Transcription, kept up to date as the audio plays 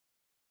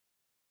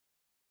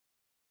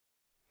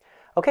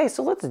Okay,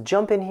 so let's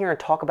jump in here and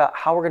talk about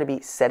how we're going to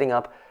be setting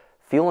up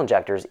fuel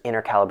injectors in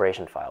our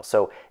calibration file.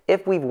 So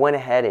if we've went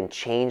ahead and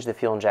changed the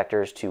fuel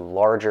injectors to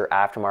larger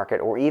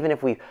aftermarket, or even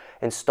if we've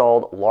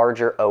installed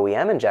larger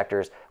OEM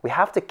injectors, we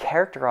have to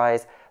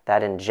characterize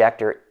that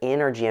injector in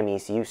our GM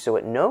ECU so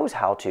it knows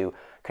how to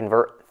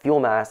convert fuel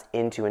mass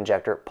into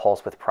injector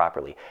pulse width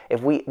properly.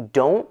 If we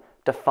don't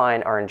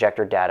define our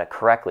injector data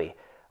correctly,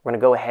 we're going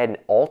to go ahead and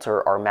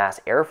alter our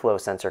mass airflow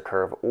sensor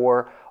curve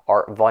or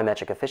our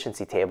volumetric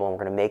efficiency table, and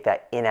we're going to make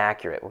that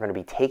inaccurate. We're going to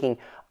be taking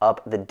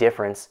up the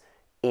difference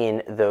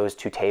in those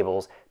two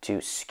tables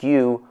to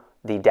skew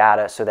the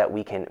data so that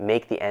we can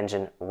make the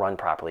engine run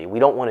properly. We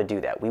don't want to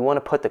do that. We want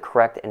to put the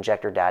correct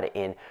injector data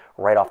in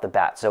right off the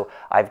bat. So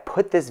I've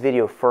put this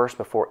video first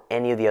before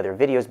any of the other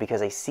videos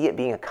because I see it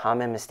being a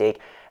common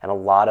mistake and a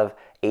lot of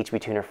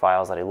HB tuner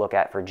files that I look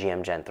at for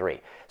GM Gen 3.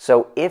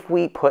 So if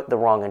we put the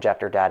wrong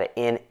injector data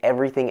in,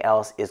 everything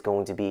else is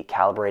going to be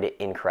calibrated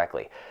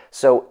incorrectly.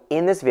 So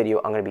in this video,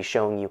 I'm going to be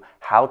showing you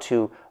how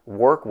to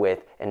work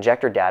with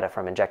injector data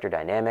from Injector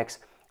Dynamics,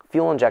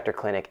 Fuel Injector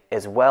Clinic,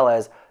 as well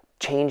as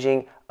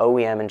changing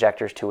OEM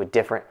injectors to a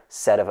different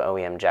set of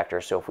OEM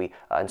injectors. So if we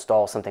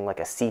install something like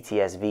a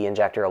CTSV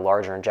injector, a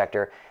larger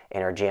injector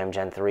in our GM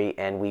Gen 3,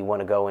 and we want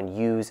to go and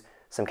use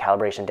some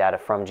calibration data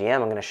from GM,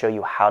 I'm going to show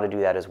you how to do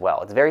that as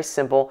well. It's very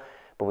simple,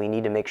 but we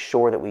need to make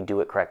sure that we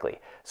do it correctly.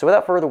 So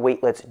without further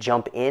wait, let's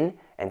jump in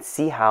and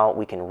see how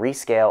we can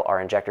rescale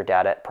our injector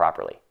data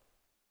properly.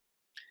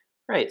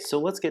 Right, so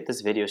let's get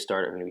this video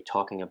started. We're going to be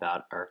talking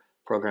about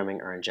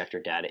programming our injector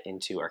data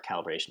into our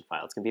calibration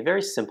file. It's going to be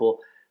very simple,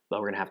 but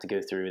we're going to have to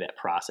go through that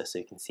process so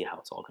you can see how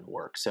it's all going to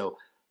work. So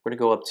we're going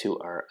to go up to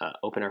our,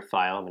 open our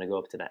file. I'm going to go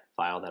up to that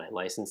file that I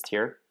licensed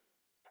here,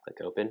 click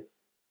open.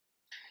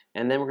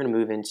 And then we're going to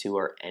move into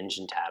our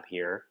engine tab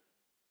here.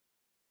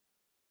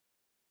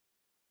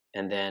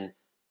 And then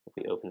if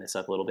we open this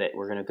up a little bit,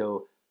 we're going to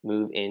go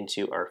move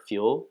into our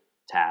fuel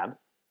tab.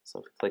 So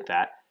if we click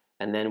that,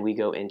 and then we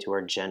go into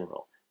our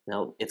general.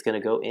 Now it's going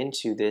to go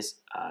into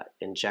this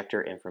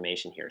injector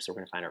information here. So we're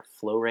going to find our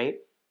flow rate,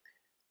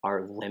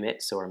 our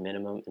limit, so our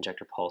minimum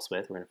injector pulse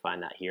width, we're going to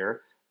find that here.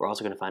 We're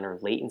also going to find our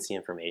latency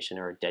information,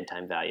 or our dead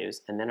time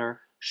values, and then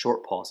our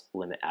short pulse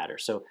limit adder.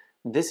 So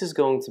this is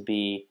going to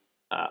be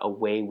a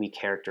way we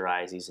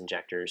characterize these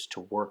injectors to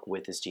work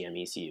with this GM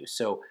ECU.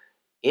 So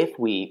if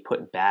we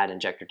put bad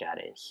injector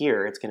data in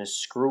here, it's going to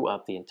screw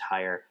up the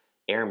entire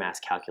air mass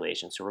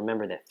calculation. So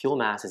remember that fuel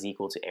mass is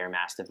equal to air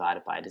mass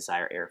divided by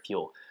desired air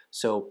fuel.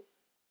 So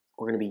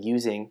we're going to be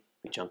using,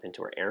 we jump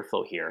into our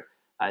airflow here,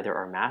 either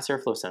our mass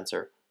airflow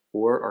sensor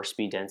or our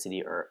speed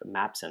density or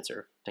map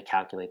sensor to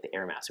calculate the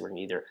air mass. So we're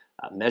going to either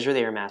measure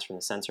the air mass from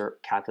the sensor,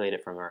 calculate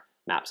it from our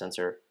map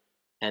sensor,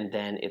 and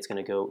then it's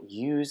going to go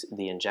use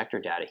the injector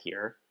data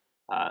here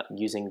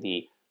using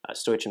the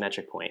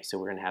stoichiometric point. So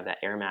we're going to have that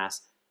air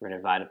mass, we're going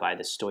to divide it by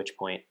the stoich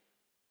point,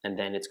 and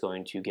then it's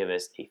going to give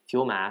us a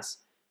fuel mass.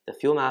 The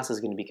fuel mass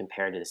is going to be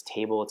compared to this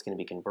table. It's going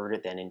to be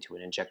converted then into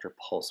an injector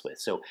pulse width.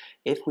 So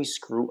if we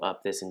screw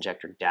up this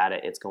injector data,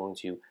 it's going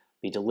to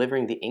be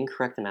delivering the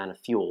incorrect amount of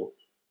fuel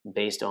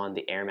based on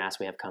the air mass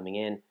we have coming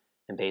in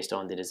and based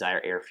on the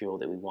desired air fuel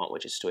that we want,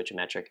 which is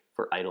stoichiometric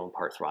for idle and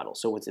part throttle.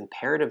 So it's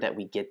imperative that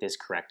we get this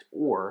correct,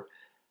 or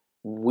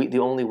the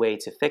only way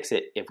to fix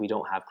it if we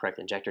don't have correct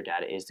injector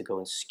data is to go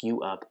and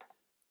skew up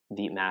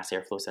the mass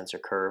airflow sensor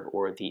curve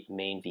or the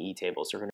main VE table. So we're going